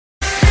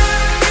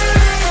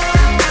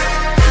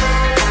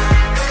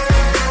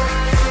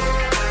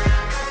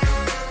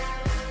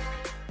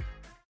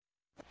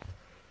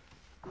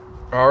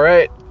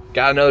Alright,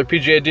 got another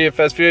PGA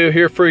DFS video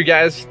here for you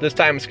guys. This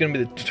time it's going to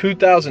be the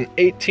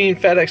 2018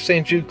 FedEx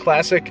St. Jude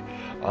Classic.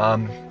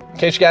 In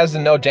case you guys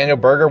didn't know, Daniel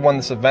Berger won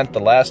this event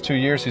the last 2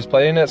 years he's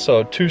played in it,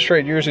 so 2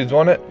 straight years he's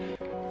won it.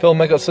 Phil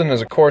Mickelson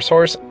is a course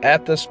horse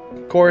at this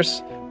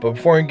course, but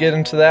before we get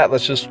into that,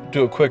 let's just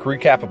do a quick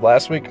recap of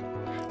last week.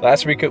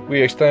 Last week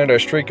we extended our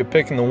streak of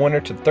picking the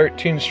winner to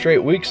 13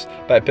 straight weeks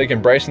by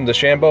picking Bryson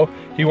DeChambeau.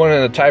 He won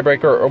in a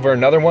tiebreaker over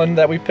another one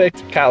that we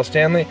picked, Kyle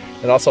Stanley,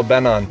 and also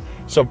Ben On.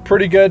 So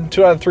pretty good.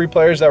 2 out of 3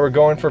 players that were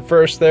going for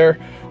first there,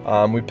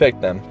 we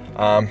picked them.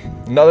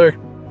 Another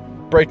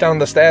breakdown of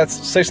the stats: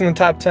 6 in the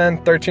top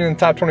 10, 13 in the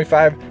top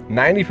 25.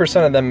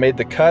 90% of them made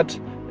the cut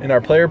in our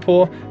player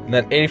pool, and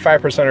then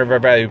 85% of our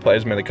value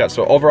players made the cut.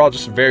 So overall,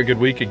 just a very good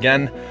week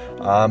again.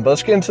 But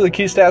let's get into the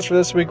key stats for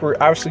this week. We're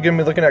obviously going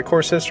to be looking at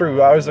course history.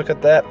 We always look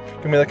at that.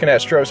 Going to be looking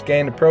at strokes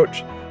gained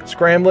approach.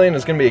 Scrambling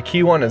is going to be a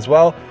key one as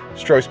well.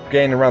 Strokes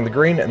gained around the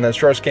green, and then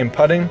strokes gained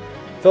putting.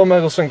 Phil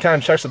Mickelson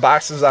kind of checks the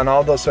boxes on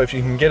all those, so if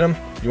you can get him,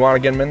 you want to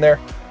get him in there.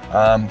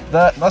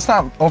 Let's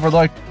not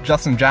overlook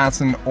Justin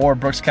Johnson or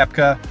Brooks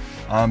Koepka.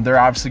 They're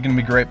obviously going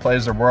to be great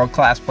players. They're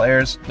world-class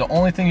players. The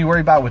only thing you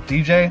worry about with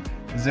DJ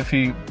is if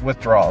he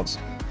withdraws.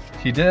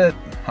 He did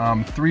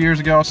it 3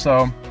 years ago,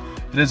 so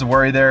it is a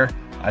worry there.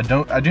 I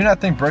do not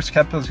think Brooks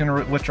Koepka is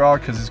going to withdraw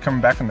because he's coming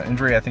back from the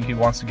injury. I think he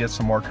wants to get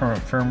some more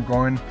current firm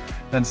going.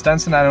 Then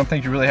Stenson, I don't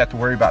think you really have to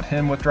worry about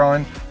him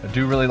withdrawing. I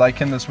do really like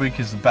him this week.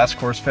 He's the best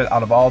course fit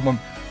out of all of them.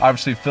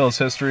 Obviously, Phil's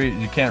history,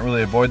 you can't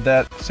really avoid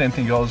that. Same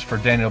thing goes for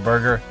Daniel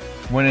Berger,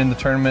 winning the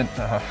tournament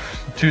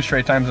 2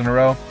 straight times in a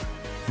row.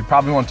 You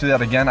probably won't do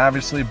that again,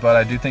 obviously, but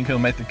I do think he'll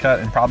make the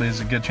cut and probably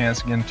has a good chance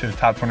to get into the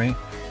top 20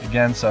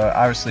 again. So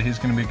obviously, he's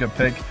going to be a good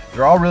pick.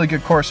 They're all really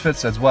good course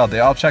fits as well.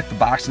 They all check the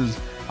boxes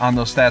on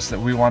those stats that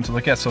we want to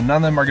look at, so none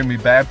of them are going to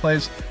be bad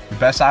plays. The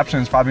best option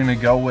is probably going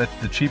to go with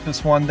the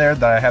cheapest one there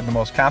that I have the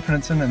most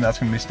confidence in, and that's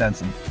going to be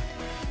Stenson.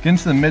 Getting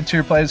to the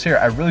mid-tier plays here,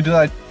 I really do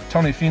like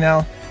Tony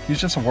Finau. He's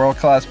just a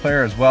world-class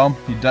player as well.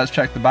 He does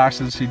check the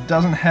boxes. He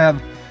doesn't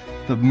have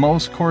the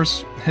most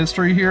course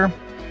history here.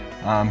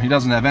 He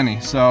doesn't have any,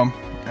 so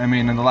I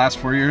mean, in the last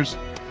 4 years.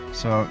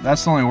 So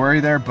that's the only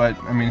worry there,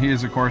 but I mean, he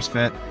is a course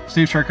fit.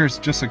 Steve Striker's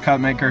just a cut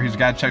maker. He's a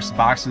guy who checks the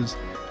boxes.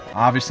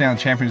 Obviously on the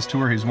Champions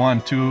Tour, he's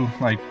won two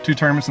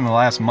tournaments in the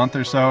last month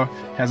or so.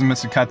 Hasn't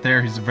missed a cut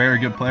there. He's a very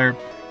good player.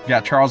 You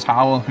got Charles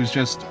Howell, he's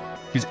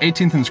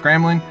 18th in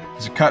scrambling.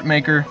 He's a cut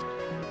maker.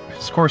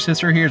 His course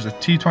history here is a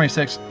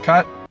T26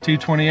 cut,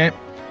 T28.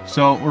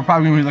 So we're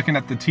probably going to be looking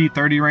at the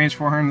T30 range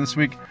for him this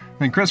week. And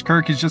then Chris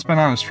Kirk, he's just been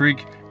on a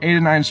streak, 8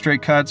 of 9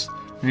 straight cuts.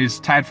 And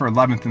he's tied for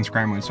 11th in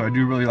scrambling, so I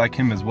do really like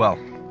him as well.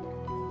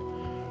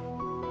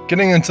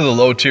 Getting into the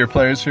low tier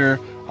players here,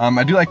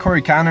 I do like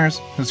Corey Connors.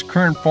 His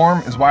current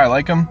form is why I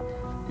like him.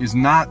 He's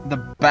not the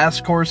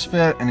best course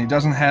fit, and he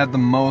doesn't have the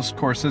most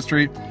course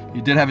history. He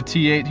did have a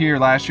T8 here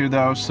last year,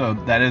 though, so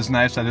that is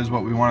nice. That is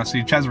what we want to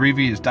see. Ches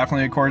Reavie is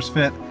definitely a course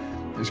fit.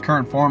 His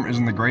current form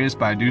isn't the greatest,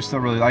 but I do still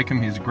really like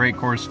him. He's a great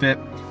course fit.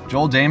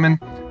 Joel Damon,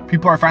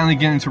 people are finally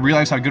getting to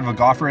realize how good of a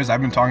golfer he is.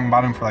 I've been talking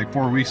about him for like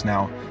 4 weeks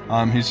now.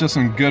 He's just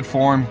in good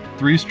form.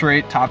 3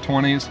 straight top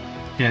 20s.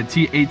 He had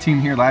T18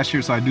 here last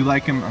year, so I do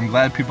like him. I'm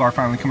glad people are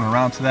finally coming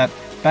around to that.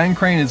 Ben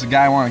Crane is the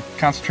guy I want to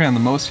concentrate on the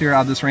most here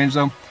out of this range,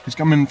 though. He's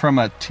coming from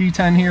a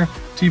T10 here,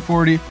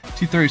 T40,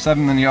 T37,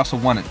 and then he also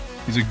won it.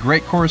 He's a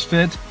great course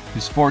fit.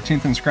 He's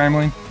 14th in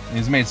scrambling, and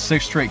he's made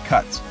 6 straight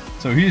cuts.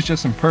 So he's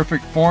just in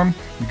perfect form.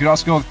 You could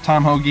also go with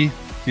Tom Hoagie.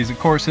 He's a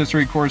course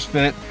history, course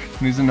fit,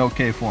 and he's in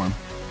okay form.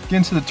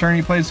 Getting to the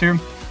tourney plays here.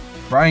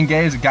 Brian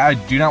Gay is a guy I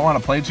do not want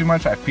to play too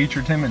much. I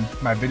featured him in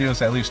my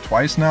videos at least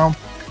twice now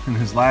in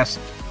his last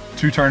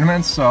 2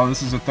 tournaments, so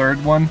this is the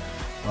 3rd one.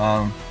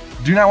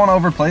 Do not want to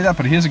overplay that,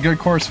 but he is a good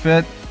course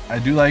fit. I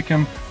do like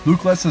him.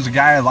 Luke List is a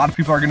guy a lot of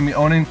people are going to be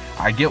owning.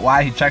 I get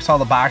why. He checks all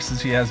the boxes.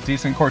 He has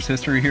decent course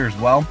history here as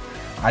well.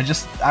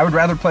 I would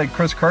rather play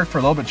Chris Kirk for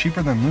a little bit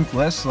cheaper than Luke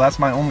List, so that's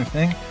my only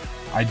thing.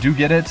 I do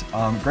get it.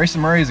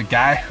 Grayson Murray is a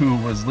guy who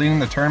was leading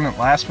the tournament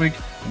last week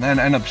and then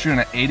ended up shooting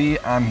at 80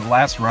 on the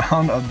last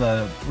round of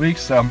the week,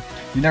 so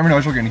you never know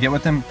what you're going to get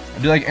with him. I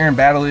do like Aaron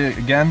Baddeley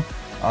again.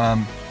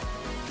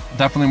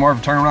 Definitely more of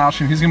a tournament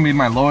option. He's going to be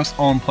my lowest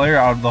owned player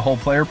out of the whole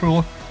player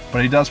pool,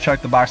 but he does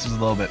check the boxes a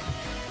little bit.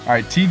 All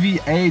right,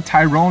 TVA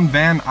Tyrone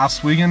Van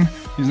Oswegen.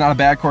 He's not a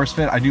bad course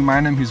fit. I do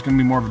mind him. He's going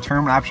to be more of a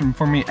tournament option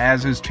for me,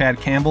 as is Chad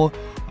Campbell.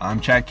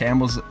 Chad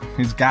Campbell's,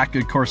 he's got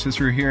good course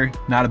history here.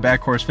 Not a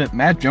bad course fit.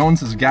 Matt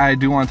Jones is a guy I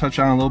do want to touch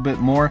on a little bit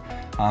more.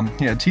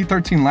 He had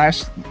T13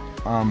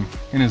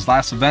 in his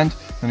last event,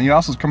 and he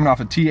also is coming off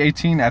a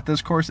T18 at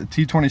this course, a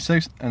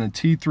T26, and a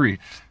T3.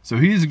 So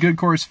he's a good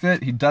course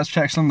fit. He does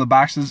check some of the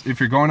boxes. If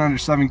you're going under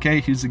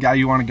 7K, he's the guy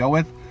you want to go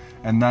with.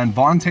 And then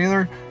Vaughn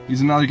Taylor,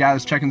 he's another guy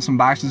that's checking some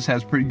boxes,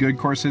 has pretty good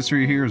course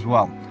history here as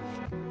well.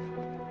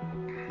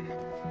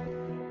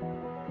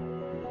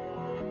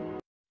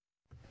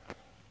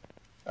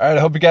 Alright, I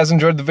hope you guys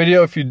enjoyed the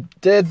video. If you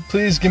did,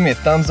 please give me a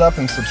thumbs up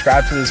and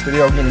subscribe to this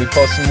video. We're going to be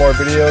posting more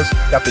videos.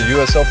 Got the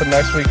US Open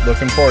next week.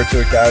 Looking forward to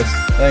it, guys.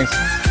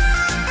 Thanks.